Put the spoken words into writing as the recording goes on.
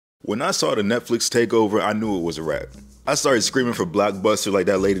When I saw the Netflix takeover, I knew it was a wrap. I started screaming for Blockbuster like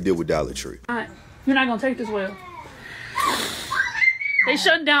that lady did with Dollar Tree. Alright, you're not gonna take this well. They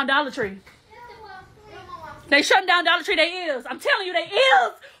shutting down Dollar Tree. They shutting down Dollar Tree, they is. I'm telling you, they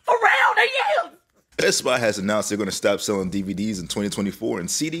is. For real, they is. Best Buy has announced they're going to stop selling DVDs in 2024, and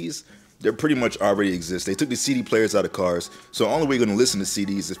CDs, they pretty much already exist. They took the CD players out of cars, so the only way you're going to listen to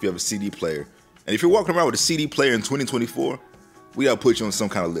CDs is if you have a CD player. And if you're walking around with a CD player in 2024, we gotta put you on some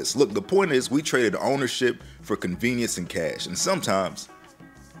kind of list. Look, the point is we traded ownership for convenience and cash, and sometimes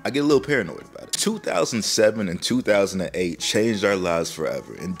I get a little paranoid about it. 2007 and 2008 changed our lives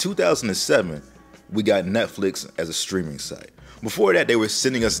forever. In 2007, we got Netflix as a streaming site. Before that, they were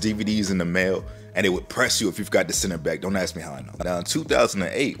sending us DVDs in the mail, and they would press you if you forgot to send it back. Don't ask me how I know. Now, in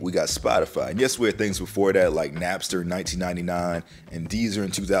 2008, we got Spotify. And yes, we had things before that, like Napster in 1999 and Deezer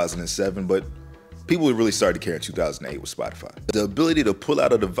in 2007, but people really started to care in 2008 with Spotify. The ability to pull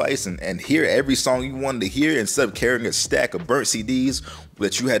out a device and hear every song you wanted to hear instead of carrying a stack of burnt CDs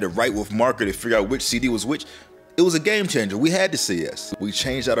that you had to write with marker to figure out which CD was which, it was a game changer. We had to say yes. We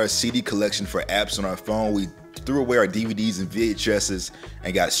changed out our CD collection for apps on our phone. We threw away our DVDs and VHSs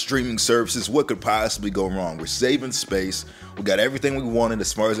and got streaming services. What could possibly go wrong? We're saving space. We got everything we wanted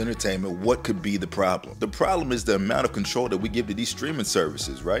as far as entertainment. What could be the problem? The problem is the amount of control that we give to these streaming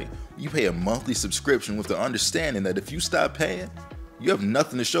services, right? You pay a monthly subscription with the understanding that if you stop paying, you have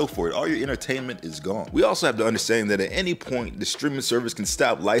nothing to show for it. All your entertainment is gone. We also have to understand that at any point, the streaming service can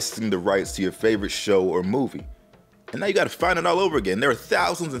stop licensing the rights to your favorite show or movie. And now you gotta find it all over again. There are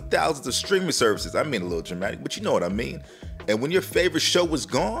thousands and thousands of streaming services. I mean a little dramatic, but you know what I mean. And when your favorite show is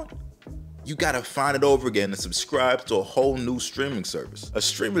gone, you gotta find it over again and subscribe to a whole new streaming service. A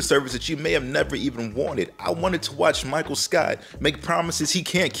streaming service that you may have never even wanted. I wanted to watch Michael Scott make promises he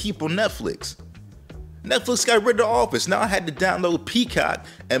can't keep on Netflix. Netflix got rid of The Office. Now I had to download Peacock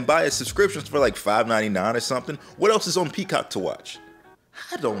and buy a subscription for like $5.99 or something. What else is on Peacock to watch?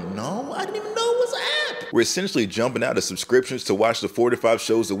 I don't know. I didn't even know it was an app. We're essentially jumping out of subscriptions to watch the 4 to 5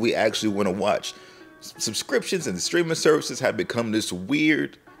 shows that we actually want to watch. Subscriptions and streaming services have become this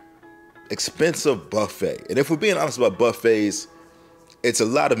weird, expensive buffet. And if we're being honest about buffets, it's a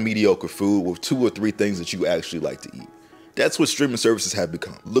lot of mediocre food with 2 or 3 things that you actually like to eat. That's what streaming services have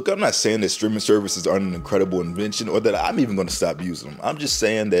become. Look, I'm not saying that streaming services aren't an incredible invention or that I'm even going to stop using them. I'm just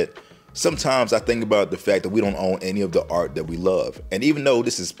saying that sometimes I think about the fact that we don't own any of the art that we love. And even though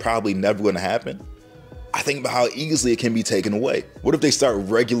this is probably never going to happen, I think about how easily it can be taken away. What if they start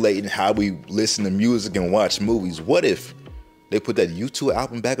regulating how we listen to music and watch movies? What if they put that U2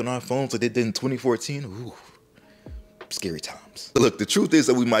 album back on our phones like they did in 2014? Ooh, scary times. Look, the truth is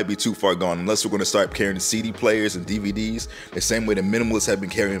that we might be too far gone unless we're going to start carrying CD players and DVDs the same way the minimalists have been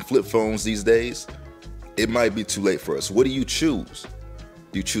carrying flip phones these days. It might be too late for us. What do you choose?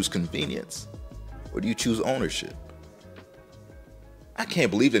 Do you choose convenience or do you choose ownership? I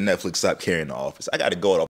can't believe that Netflix stopped carrying The Office. I gotta go.